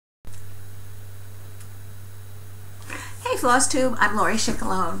Flosstube, I'm Lori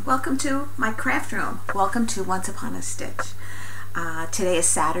Schickalone. Welcome to my craft room. Welcome to Once Upon a Stitch. Today is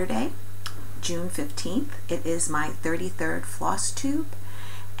Saturday, June 15th. It is my 33rd Flosstube,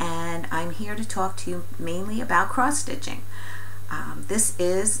 and I'm here to talk to you mainly about cross stitching. This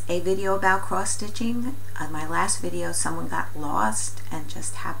is a video about cross stitching. My last video, someone got lost and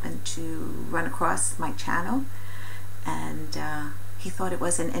just happened to run across my channel, and he thought it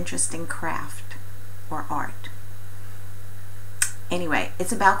was an interesting craft or art. Anyway,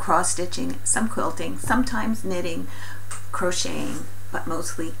 it's about cross stitching, some quilting, sometimes knitting, crocheting, but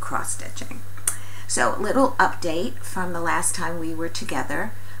mostly cross stitching. So, little update from the last time we were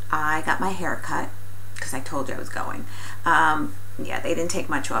together. I got my hair cut because I told you I was going. Yeah, they didn't take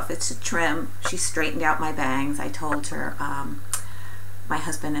much off. It's a trim. She straightened out my bangs. I told her my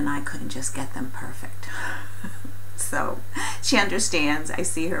husband and I couldn't just get them perfect. So she understands. I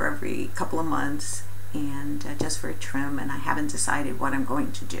see her every couple of months, and just for a trim, and I haven't decided what I'm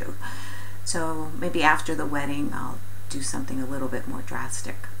going to do. So maybe after the wedding I'll do something a little bit more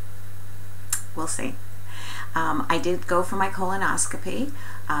drastic. We'll see. I did go for my colonoscopy.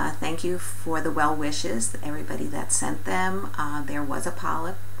 Thank you for the well wishes, everybody that sent them. There was a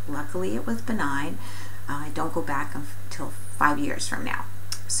polyp. Luckily it was benign. I don't go back until 5 years from now,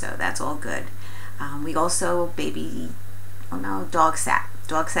 so that's all good. We also dog sat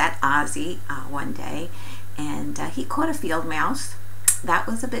Ozzy one day, and he caught a field mouse. That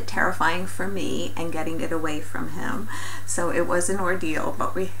was a bit terrifying for me, and getting it away from him, so it was an ordeal,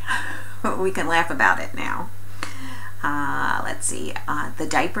 but we can laugh about it now. Let's see, the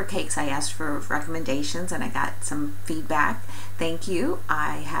diaper cakes, I asked for recommendations and I got some feedback. Thank you.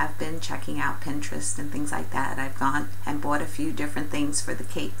 I have been checking out Pinterest and things like that. I've gone and bought a few different things for the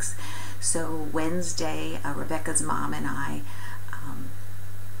cakes. So Wednesday, Rebecca's mom and I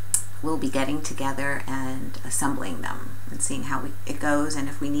will be getting together and assembling them and seeing how it goes and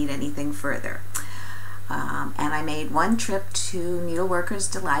if we need anything further. And I made one trip to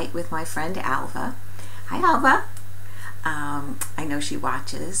Needleworkers Delight with my friend Alva. Hi Alva. I know she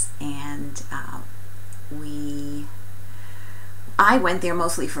watches, and I went there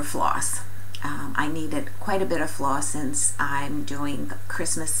mostly for floss. I needed quite a bit of floss since I'm doing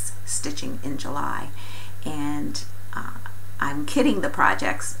Christmas stitching in July, and I'm kitting the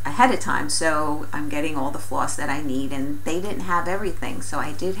projects ahead of time, so I'm getting all the floss that I need, and they didn't have everything, so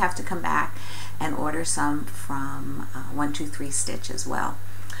I did have to come back and order some from 123 Stitch as well.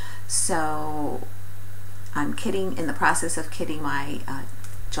 So I'm in the process of kitting my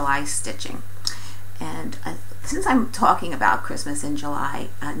July stitching. And since I'm talking about Christmas in July,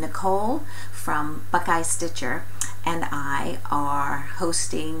 Nicole from Buckeye Stitcher and I are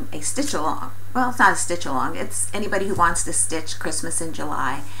hosting a stitch along. Well, it's not a stitch along, it's anybody who wants to stitch Christmas in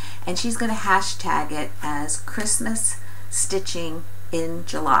July, and she's going to hashtag it as Christmas Stitching in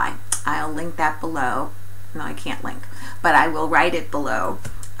July. I'll link that below. No, I can't link, but I will write it below.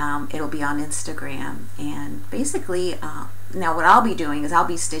 It'll be on Instagram, and basically now what I'll be doing is I'll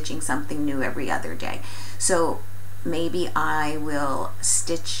be stitching something new every other day. So maybe I will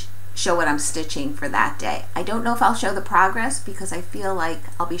show what I'm stitching for that day. I don't know if I'll show the progress because I feel like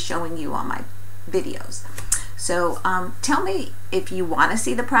I'll be showing you on my videos. So tell me if you want to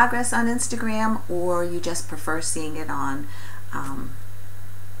see the progress on Instagram, or you just prefer seeing it on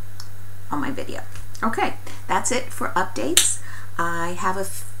my video. Okay, that's it for updates. I have a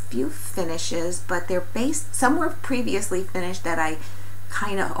few finishes, but they're some were previously finished that I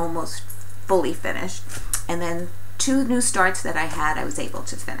kind of almost fully finished, and then 2 new starts that I had I was able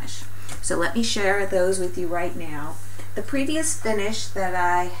to finish. So let me share those with you right now. The previous finish that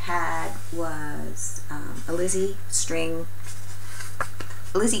I had was a Lizzie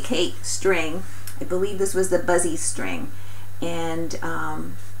Kate string. I believe this was the Buzzy string, and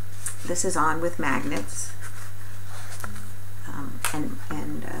this is on with magnets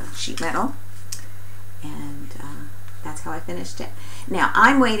and sheet metal, and that's how I finished it. Now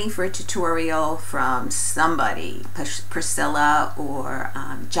I'm waiting for a tutorial from somebody, Priscilla or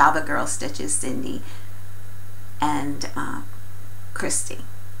Javagirl Stitches, Cindy, and Christi,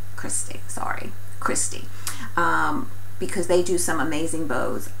 because they do some amazing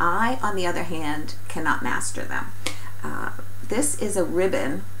bows. I, on the other hand, cannot master them. This is a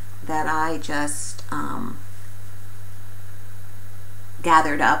ribbon that I just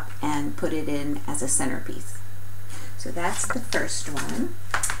gathered up and put it in as a centerpiece. So that's the first one.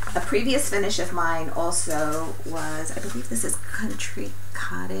 A previous finish of mine also was, I believe this is Country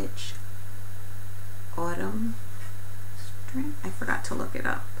Cottage Autumn string. I forgot to look it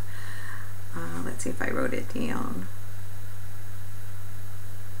up. Let's see if I wrote it down.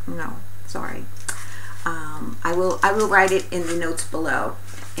 No, sorry. I will write it in the notes below.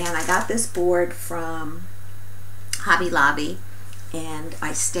 And I got this board from Hobby Lobby, and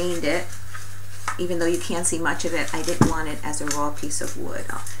I stained it. Even though you can't see much of it, I didn't want it as a raw piece of wood.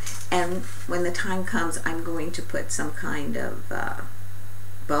 And when the time comes, I'm going to put some kind of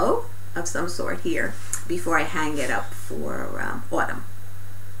bow of some sort here before I hang it up for autumn.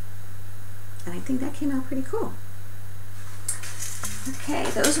 And I think that came out pretty cool. Okay,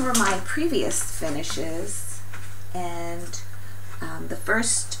 those were my previous finishes, and the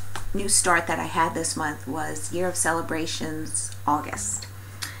first new start that I had this month was Year of Celebrations August,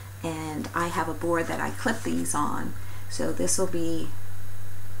 and I have a board that I clip these on, so this will be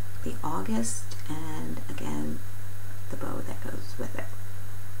the August, and again the bow that goes with it.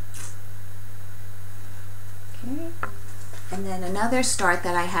 Okay, and then another start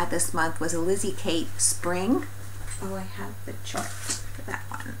that I had this month was a Lizzie Kate Spring. Oh, I have the chart for that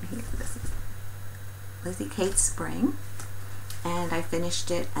one here. This is Lizzie Kate Spring, and I finished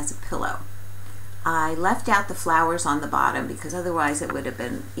it as a pillow. I left out the flowers on the bottom because otherwise it would have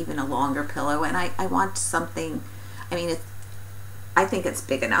been even a longer pillow, and I want something, I mean, I think it's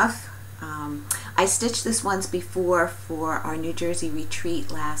big enough. I stitched this once before for our New Jersey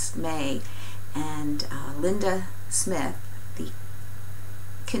retreat last May, and Linda Smith, the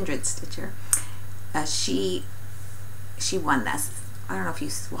Kindred Stitcher, she won this. I don't know if you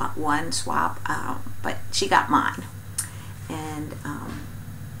swap, but she got mine. And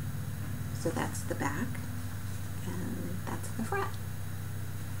so that's the back, and that's the front.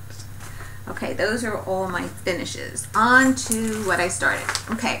 Okay, those are all my finishes. On to what I started.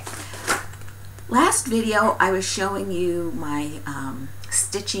 Okay, last video I was showing you my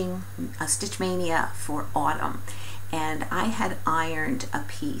stitching, Stitch Mania for autumn, and I had ironed a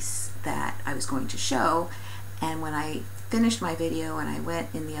piece that I was going to show, and when I finished my video and I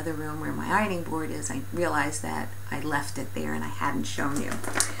went in the other room where my ironing board is, I realized that I left it there and I hadn't shown you.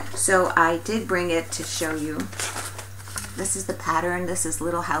 So I did bring it to show you. This is the pattern. This is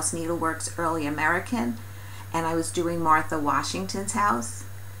Little House Needleworks Early American, and I was doing Martha Washington's house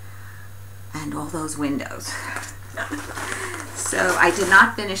and all those windows. So I did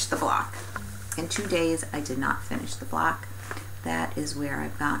not finish the block. In 2 days I did not finish the block. That is where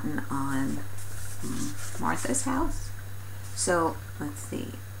I've gotten on Martha's house. So let's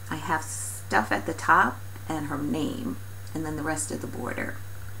see, I have stuff at the top and her name, and then the rest of the border.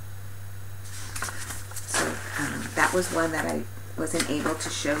 So that was one that I wasn't able to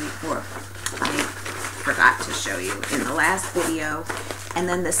show you, or I forgot to show you in the last video. And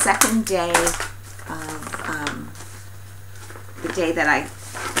then the second day of the day that I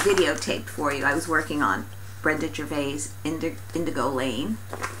videotaped for you, I was working on Brenda Gervais' Indigo Lane,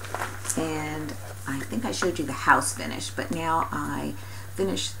 and I think I showed you the house finish, but now I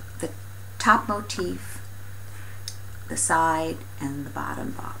finished the top motif, the side, and the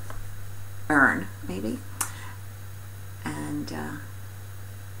bottom urn, maybe. And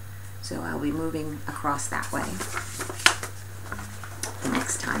so I'll be moving across that way the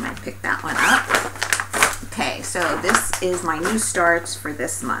next time I pick that one up. Okay, so this is my new starts for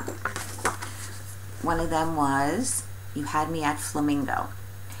this month. One of them was You Had Me at Flamingo.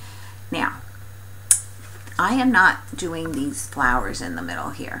 Now, I am not doing these flowers in the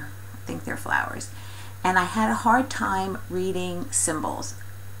middle here. I think they're flowers. And I had a hard time reading symbols.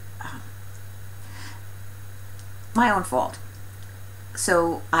 My own fault.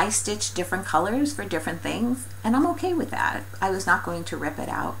 So I stitched different colors for different things, and I'm okay with that. I was not going to rip it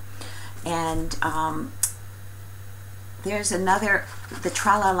out. And there's another, the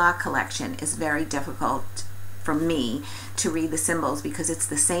Tra-La-La collection is very difficult for me to read the symbols because it's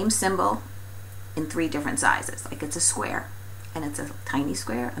the same symbol in 3 different sizes. Like it's a square, and it's a tiny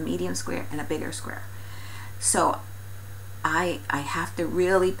square, a medium square, and a bigger square. So I have to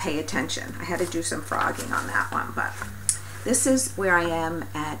really pay attention. I had to do some frogging on that one, but this is where I am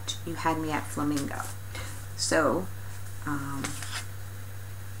at You Had Me at Flamingo. So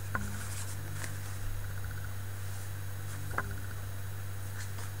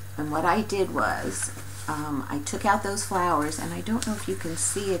and what I did was I took out those flowers, and I don't know if you can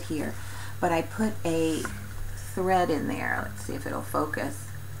see it here, but I put a thread in there. Let's see if it'll focus.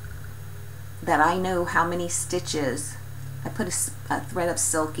 That I know how many stitches. I put a thread of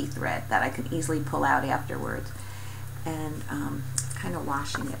silky thread that I can easily pull out afterwards, and kind of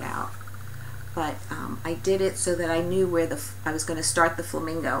washing it out. But I did it so that I knew where I was going to start the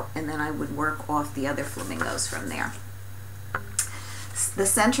flamingo, and then I would work off the other flamingos from there. The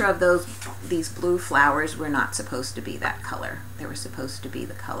center of these blue flowers were not supposed to be that color. They were supposed to be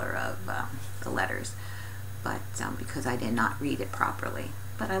the color of the letters, but because I did not read it properly.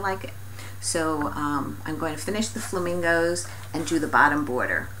 But I like it. So I'm going to finish the flamingos and do the bottom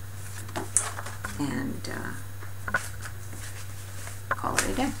border, and call it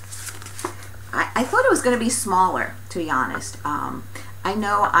a day. I thought it was going to be smaller, to be honest. I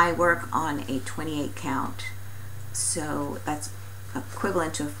know I work on a 28 count, so that's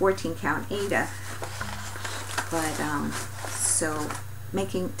equivalent to a 14 count Ada, but so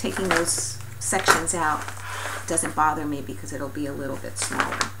taking those sections out doesn't bother me because it'll be a little bit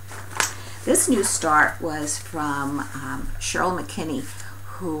smaller. This new start was from Shirl McKinney,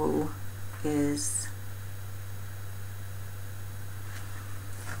 who is,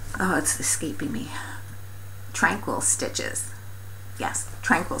 oh, it's escaping me, Tranquil Stitches. Yes,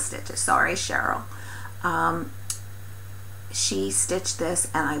 Tranquil Stitches. Sorry, Shirl. She stitched this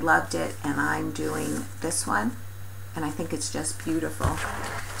and I loved it, and I'm doing this one, and I think it's just beautiful.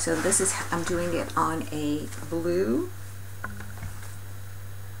 So this is, I'm doing it on a blue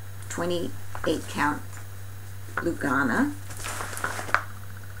 28 count Lugana.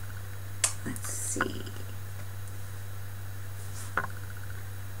 Let's see.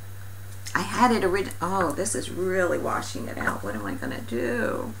 I had it original. Oh, this is really washing it out. What am I gonna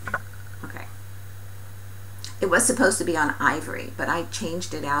do? Okay. It was supposed to be on ivory, but I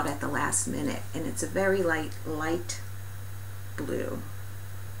changed it out at the last minute, and it's a very light blue,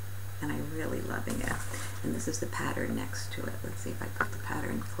 and I'm really loving it. And this is the pattern next to it. Let's see if I put the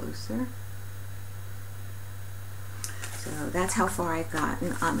pattern closer. So that's how far I've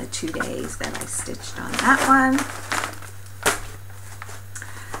gotten on the 2 days that I stitched on that one.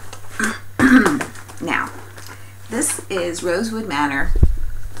 Now, this is Rosewood Manor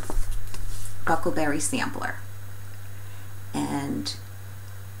Buckleberry Sampler, and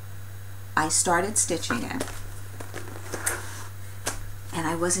I started stitching it, and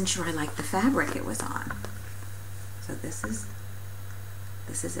I wasn't sure I liked the fabric it was on. So this is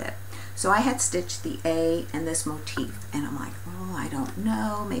it. So I had stitched the A and this motif, and I'm like, oh, I don't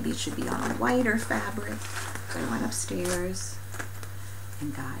know, maybe it should be on a whiter fabric. So I went upstairs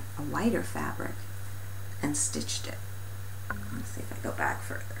and got a whiter fabric and stitched it. Let's see if I go back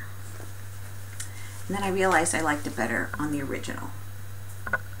further. And then I realized I liked it better on the original.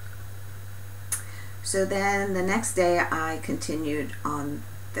 So then the next day I continued on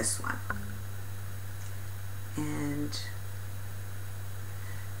this one. And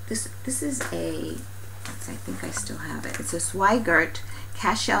this is a, I think I still have it. It's a Swigert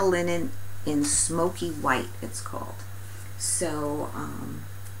Cashel Linen in Smoky White, it's called. So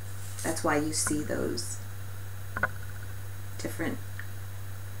that's why you see those different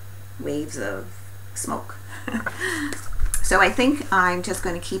waves of smoke. So I think I'm just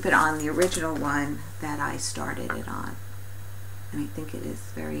going to keep it on the original one that I started it on. And I think it is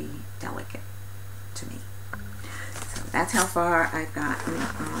very delicate to me. So that's how far I've gotten.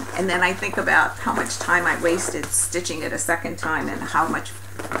 And then I think about how much time I wasted stitching it a second time and how much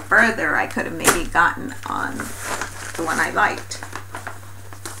further I could have maybe gotten on the one I liked.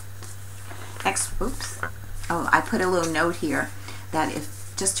 Oops. Oh, I put a little note here that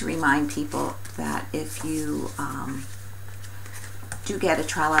just to remind people that if you do get a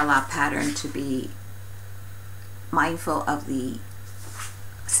tra-la-la pattern, to be mindful of the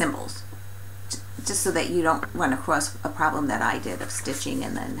symbols, just so that you don't run across a problem that I did of stitching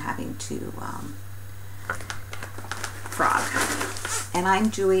and then having to frog. And I'm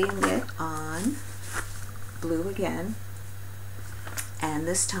doing it on blue again, and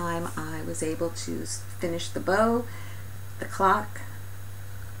this time I was able to finish the bow, the clock,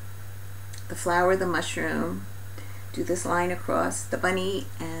 the flower, the mushroom, do this line across, the bunny,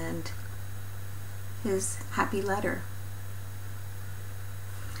 and his happy letter.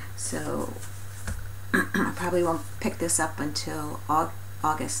 So I probably won't pick this up until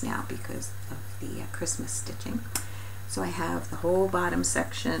August now because of the Christmas stitching. So I have the whole bottom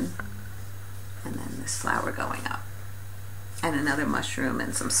section, and then this flower going up, and another mushroom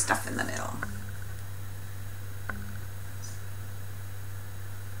and some stuff in the middle.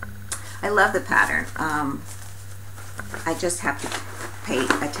 I love the pattern. I just have to pay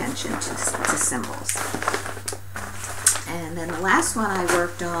attention to symbols. And then the last one I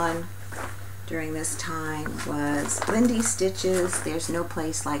worked on during this time was Lindy Stitches, There's No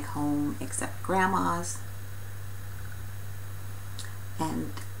Place Like Home Except Grandma's.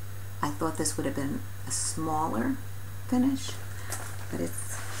 And I thought this would have been a smaller finish, but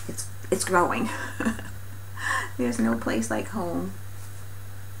it's growing. There's no place like home.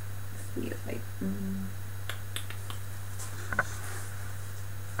 See if I,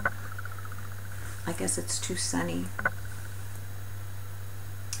 I guess it's too sunny.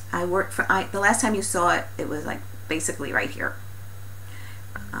 The last time you saw it, it was like basically right here.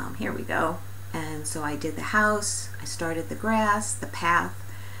 here we go. And so I did the house, I started the grass, the path,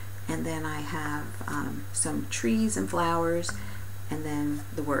 and then I have some trees and flowers, and then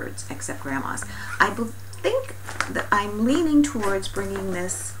the words, except Grandma's. I think that I'm leaning towards bringing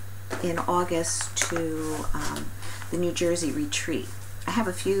this in August to the New Jersey retreat. I have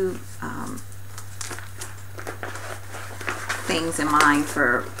a few things in mind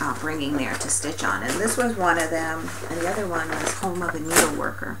for bringing there to stitch on, and this was one of them, and the other one was Home of a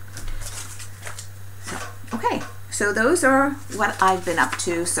Needleworker. So, okay, so those are what I've been up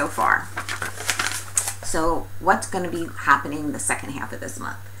to so far. So what's going to be happening the second half of this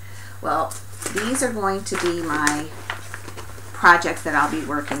month? Well, these are going to be my projects that I'll be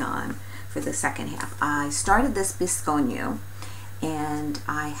working on for the second half. I started this biscogne, and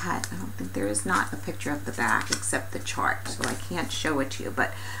I don't think there is not a picture of the back except the chart, so I can't show it to you,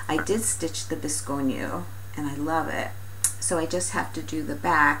 but I did stitch the biscogne and I love it. So I just have to do the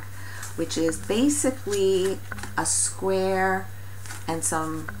back, which is basically a square and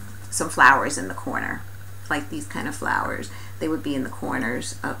some flowers in the corner, like these kind of flowers. They would be in the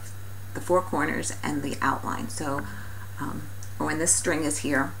corners of the four corners and the outline. So when this string is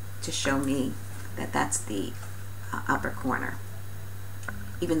here to show me that that's the upper corner,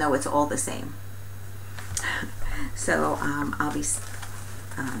 even though it's all the same. So I'll be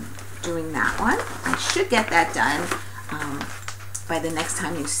doing that one. I should get that done by the next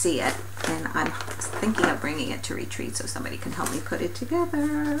time you see it, and I'm thinking of bringing it to retreat so somebody can help me put it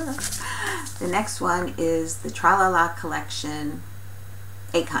together. The next one is the Tralala collection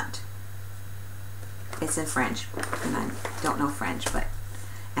Egg Hunt. It's in French, and I don't know French,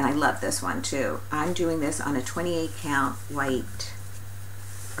 and I love this one too. I'm doing this on a 28 count white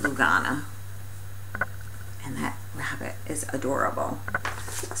Lugana, and that rabbit is adorable.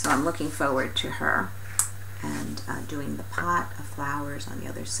 So I'm looking forward to her, and doing the pot of flowers on the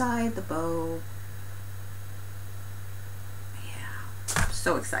other side, the bow. Yeah, I'm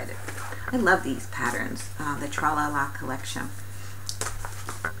so excited. I love these patterns, the Tralala collection.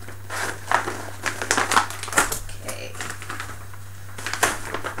 Okay,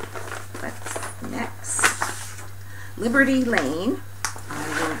 what's next? Liberty Lane.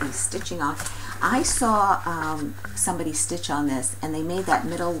 I will be stitching off. I saw somebody stitch on this, and they made that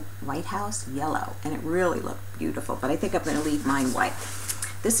middle White House yellow, and it really looked beautiful, but I think I'm going to leave mine white.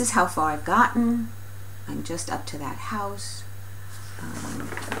 This is how far I've gotten. I'm just up to that house.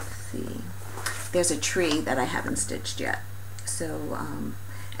 Let's see. There's a tree that I haven't stitched yet. So,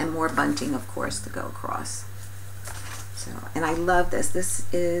 and more bunting, of course, to go across. So, and I love this. This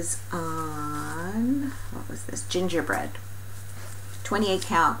is on, what was this? Gingerbread. 28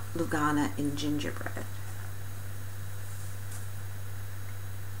 count Lugana in gingerbread.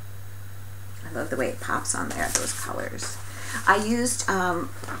 I love the way it pops on there, those colors. I used some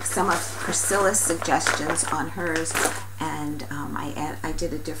of Priscilla's suggestions on hers, and I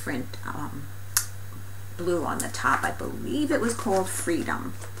did a different blue on the top. I believe it was called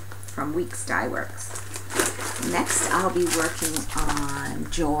Freedom from Weeks Dye Works. Next, I'll be working on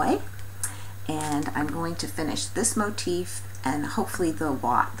Joy, and I'm going to finish this motif and hopefully the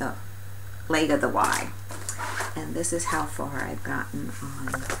leg of the Y. And this is how far I've gotten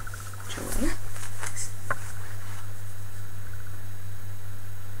on Joy.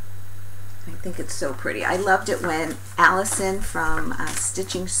 I think it's so pretty. I loved it when Allison from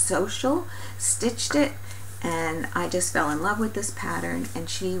Stitching Social stitched it, and I just fell in love with this pattern, and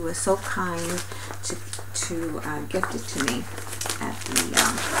she was so kind to gift it to me at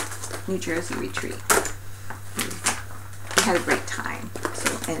the New Jersey retreat. We had a great time,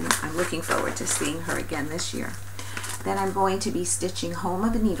 and I'm looking forward to seeing her again this year. Then I'm going to be stitching Home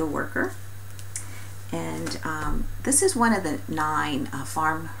of a Needleworker, and this is one of the 9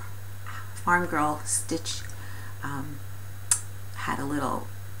 Farm Girl Stitch had a little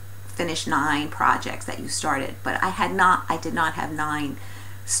finish 9 projects that you started, but I did not have 9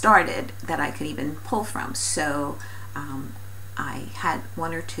 started that I could even pull from. So I had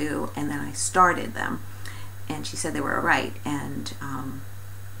 1 or 2, and then I started them, and she said they were all right, and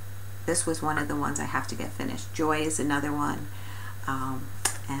this was one of the ones I have to get finished. Joy is another one,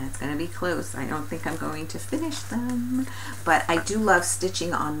 and it's going to be close. I don't think I'm going to finish them, but I do love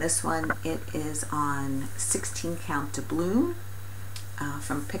stitching on this one. It is on 16 count to bloom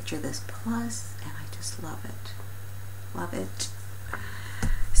from Picture This Plus, and I just love it. Love it.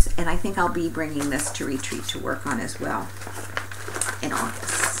 And I think I'll be bringing this to retreat to work on as well in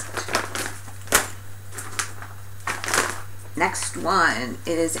August. Next one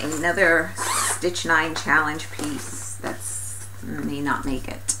is another Stitch 9 challenge piece that's may not make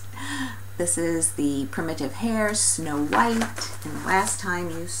it. This is the Primitive Hair Snow White, And last time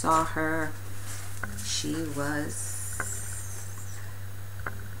you saw her, she was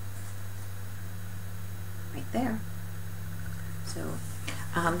right there. So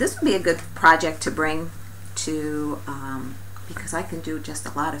this would be a good project to bring to, because I can do just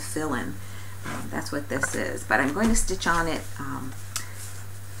a lot of fill-in. That's what this is. But I'm going to stitch on it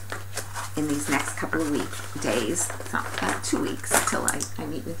in these next couple of days, about 2 weeks till I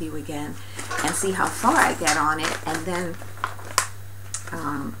meet with you again, and see how far I get on it. And then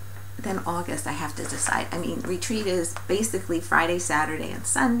August I have to decide. I mean, retreat is basically Friday, Saturday, and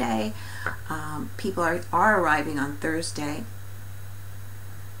Sunday. People are arriving on Thursday.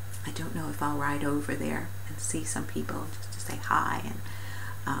 I don't know if I'll ride over there and see some people just to say hi,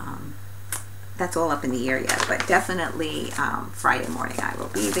 and that's all up in the air yet, but definitely Friday morning I will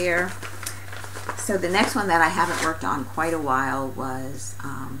be there. So the next one that I haven't worked on quite a while was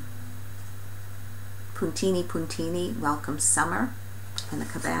Puntini Puntini, Welcome Summer, in the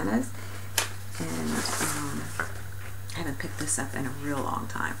Cabanas, and I haven't picked this up in a real long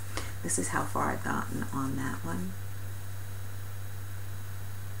time. This is how far I've gotten on that one.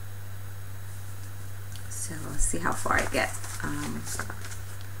 So let's see how far I get.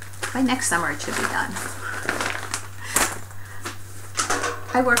 By next summer it should be done.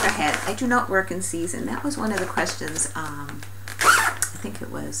 I work ahead. I do not work in season. That was one of the questions I think it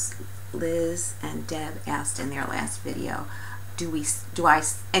was Liz and Deb asked in their last video. Do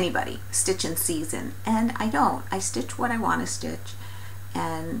anybody stitch in season? And I don't. I stitch what I want to stitch.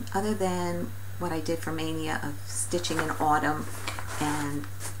 And other than what I did for Mania of stitching in autumn and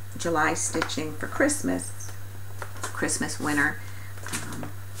July stitching for Christmas, winter.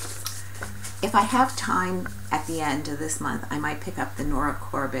 If I have time at the end of this month, I might pick up the Nora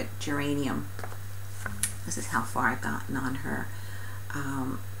Corbett Geranium. This is how far I've gotten on her.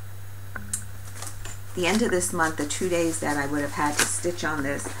 The end of this month, the 2 days that I would have had to stitch on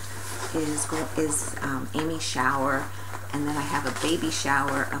this is Amy's shower, and then I have a baby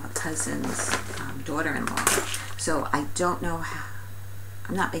shower of a cousin's daughter-in-law. So I don't know how,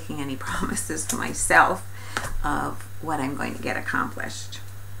 I'm not making any promises to myself of what I'm going to get accomplished.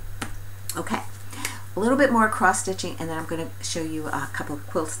 Okay, a little bit more cross stitching, and then I'm going to show you a couple of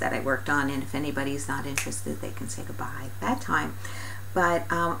quilts that I worked on, and if anybody's not interested, they can say goodbye at that time. But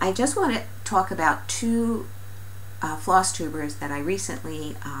I just want to talk about two Flosstubers that I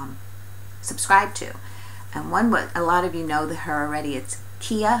recently subscribed to. And one, a lot of you know her already, it's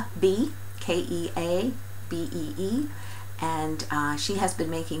Kea Bea, Kea Bee, and she has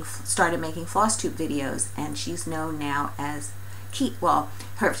been started making Flosstube videos, and she's known now as well,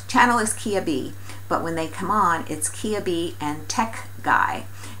 her channel is Kea Bea, but when they come on, it's Kea Bea and Tech Guy.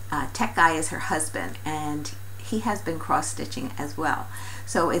 Tech Guy is her husband, and he has been cross-stitching as well.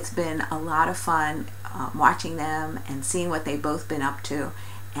 So it's been a lot of fun watching them and seeing what they've both been up to,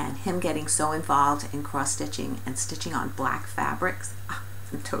 and him getting so involved in cross-stitching and stitching on black fabrics.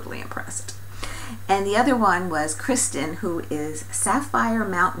 I'm totally impressed. And the other one was Kristen, who is Sapphire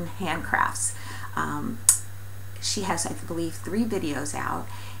Mountain Handcrafts. She has, I believe, 3 videos out,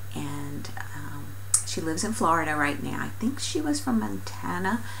 and she lives in Florida right now. I think she was from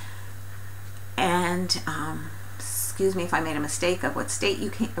Montana, and excuse me if I made a mistake of what state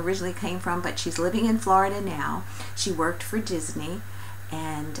you originally came from, but she's living in Florida now. She worked for Disney,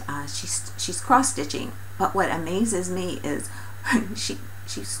 and she's cross-stitching, but what amazes me is she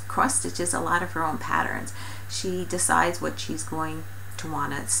cross-stitches a lot of her own patterns. She decides what she's going to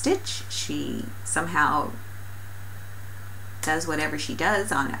want to stitch. She somehow does whatever she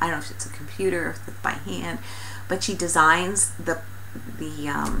does on, I don't know if it's a computer or if it's by hand, but she designs the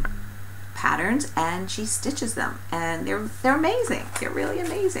patterns and she stitches them, and they're amazing. They're really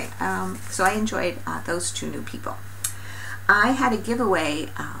amazing. So I enjoyed those 2 new people. I had a giveaway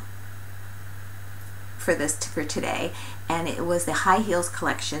for today, and it was the High Heels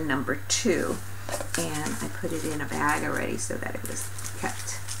Collection number 2, and I put it in a bag already so that it was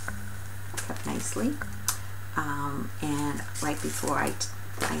kept nicely. And right before I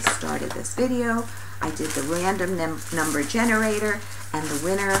started this video, I did the random number generator, and the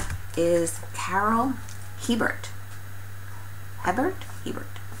winner is Carol Hebert.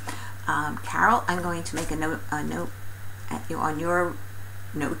 Carol, I'm going to make a note on your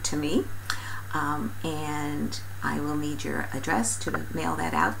note to me, and I will need your address to mail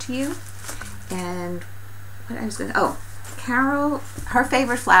that out to you. And what I was going to, oh, Carol, her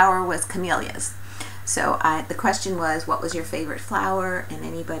favorite flower was camellias. So the question was, what was your favorite flower? And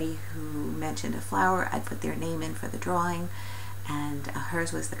anybody who mentioned a flower, I put their name in for the drawing, and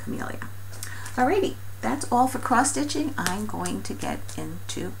hers was the camellia. Alrighty, that's all for cross stitching. I'm going to get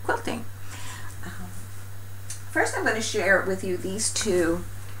into quilting. First I'm going to share with you these two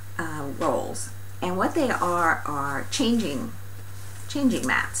rolls, and what they are changing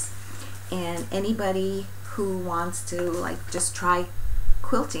mats. And anybody who wants to like just try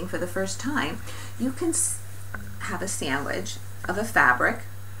quilting for the first time, you can have a sandwich of a fabric.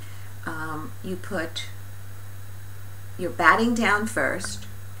 You put your batting down first,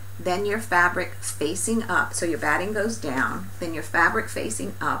 then your fabric facing up, so your batting goes down, then your fabric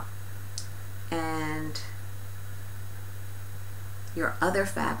facing up, and your other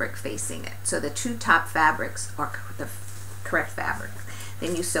fabric facing it. So the two top fabrics are the correct fabric.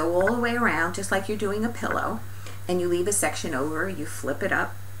 Then you sew all the way around just like you're doing a pillow, and you leave a section over, you flip it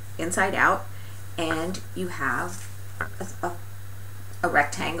up inside out, and you have a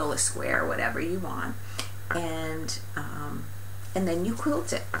rectangle, a square, whatever you want, and then you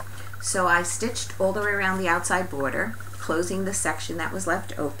quilt it. So I stitched all the way around the outside border, closing the section that was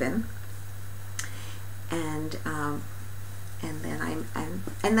left open, and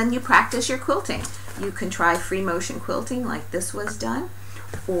then you practice your quilting. You can try free motion quilting like this was done,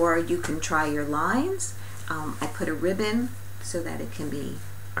 or you can try your lines. I put a ribbon so that it can be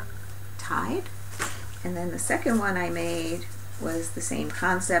tied. And then the second one I made was the same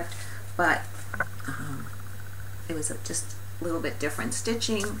concept, but it was just a little bit different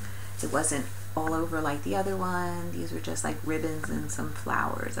stitching. It wasn't all over like the other one. These were just like ribbons and some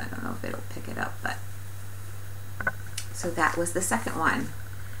flowers. I don't know if it'll pick it up, but so that was the second one.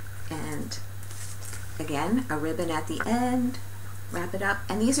 And again, a ribbon at the end, wrap it up.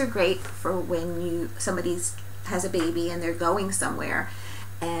 And these are great for when somebody has a baby and they're going somewhere,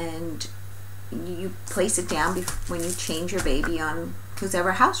 and you place it down when you change your baby on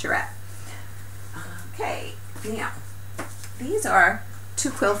whoever house you're at. Okay, now these are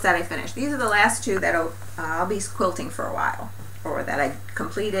two quilts that I finished. These are the last two that I'll be quilting for a while, or that I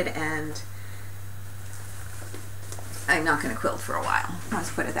completed, and I'm not going to quilt for a while.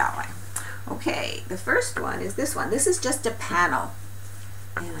 Let's put it that way. Okay, the first one is this one. This is just a panel,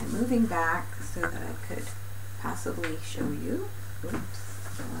 and I'm moving back so that I could possibly show you. Oops.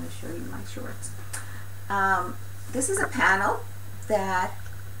 I want to show you my shorts. This is a panel that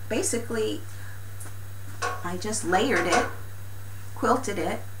basically I just layered it, quilted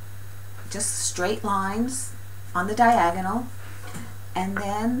it, just straight lines on the diagonal, and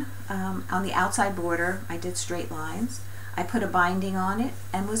then on the outside border I did straight lines. I put a binding on it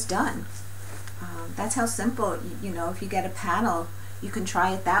and was done. That's how simple, you know, if you get a panel, you can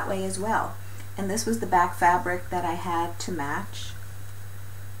try it that way as well. And this was the back fabric that I had to match.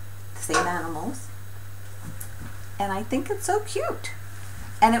 Same animals, and I think it's so cute.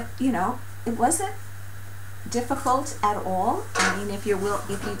 And it, you know, it wasn't difficult at all. I mean, if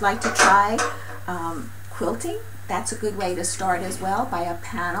you'd like to try quilting, that's a good way to start as well, by a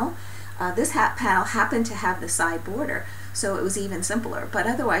panel. This panel happened to have the side border, so it was even simpler. But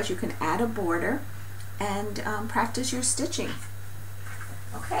otherwise, you can add a border and practice your stitching.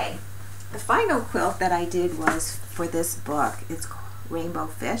 Okay, the final quilt that I did was for this book. It's called Rainbow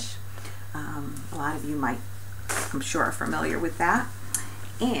Fish. A lot of you might, I'm sure, are familiar with that.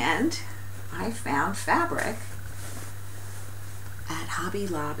 And I found fabric at Hobby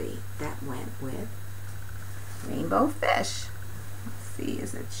Lobby that went with Rainbow Fish. Let's see,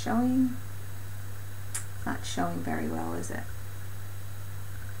 is it showing? It's not showing very well, is it?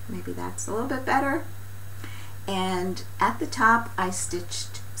 Maybe that's a little bit better. And at the top I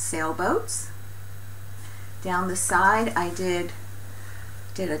stitched sailboats. Down the side I did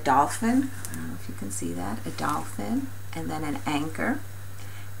a dolphin. I don't know if you can see that. A dolphin, and then an anchor,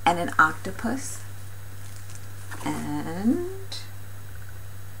 and an octopus, and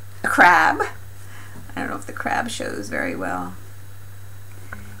a crab. I don't know if the crab shows very well.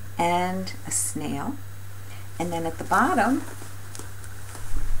 And a snail. And then at the bottom,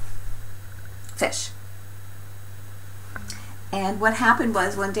 fish. And what happened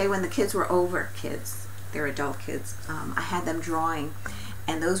was, one day when the kids were over, they're adult kids, I had them drawing,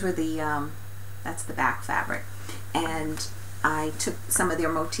 and those were that's the back fabric. And I took some of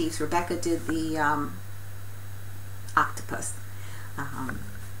their motifs. Rebecca did the octopus.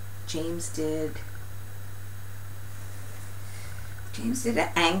 James did an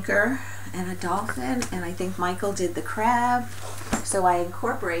anchor and a dolphin, and I think Michael did the crab. So I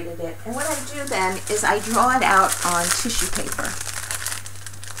incorporated it. And what I do then is I draw it out on tissue paper.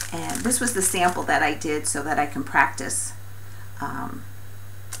 And this was the sample that I did so that I can practice,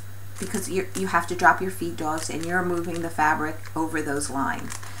 because you have to drop your feed dogs and you're moving the fabric over those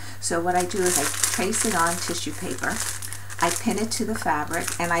lines. So what I do is I trace it on tissue paper, I pin it to the fabric,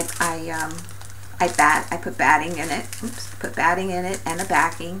 and I put batting in it. Oops, put batting in it and a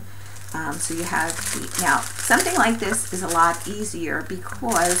backing. So you have now something like this is a lot easier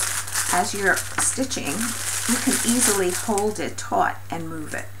because as you're stitching, you can easily hold it taut and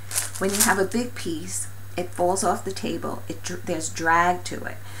move it. When you have a big piece, it falls off the table. There's drag to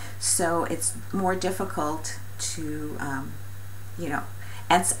it, so it's more difficult to, you know.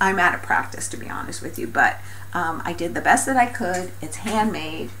 And I'm out of practice, to be honest with you, but I did the best that I could. It's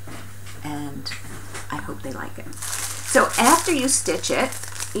handmade, and I hope they like it. So after you stitch it,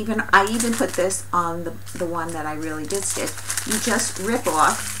 I even put this on the one that I really did stitch. You just rip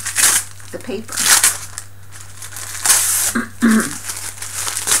off the paper.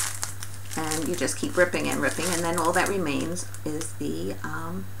 And you just keep ripping and ripping, and then all that remains is the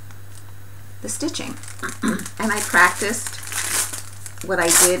stitching. And I practiced what I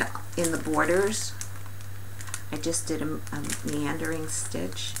did in the borders. I just did a meandering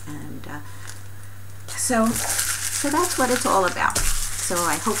stitch, and so that's what it's all about. So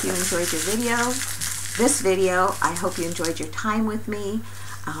I hope you enjoyed your video. This video, I hope you enjoyed your time with me.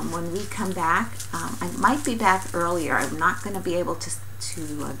 When we come back, I might be back earlier. I'm not going to be able to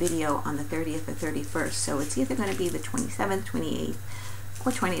video on the 30th or 31st, so it's either going to be the 27th, 28th,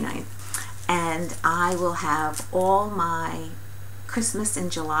 or 29th. And I will have all my Christmas in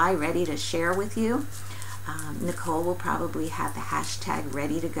July ready to share with you. Nicole will probably have the hashtag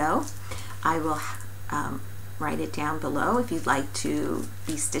ready to go. I will write it down below if you'd like to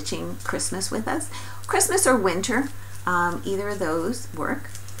be stitching Christmas with us. Christmas or winter, either of those work.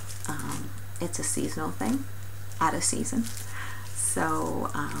 It's a seasonal thing, out of season. So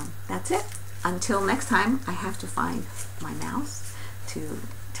that's it. Until next time, I have to find my mouse to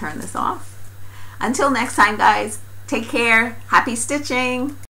turn this off. Until next time, guys, take care. Happy stitching.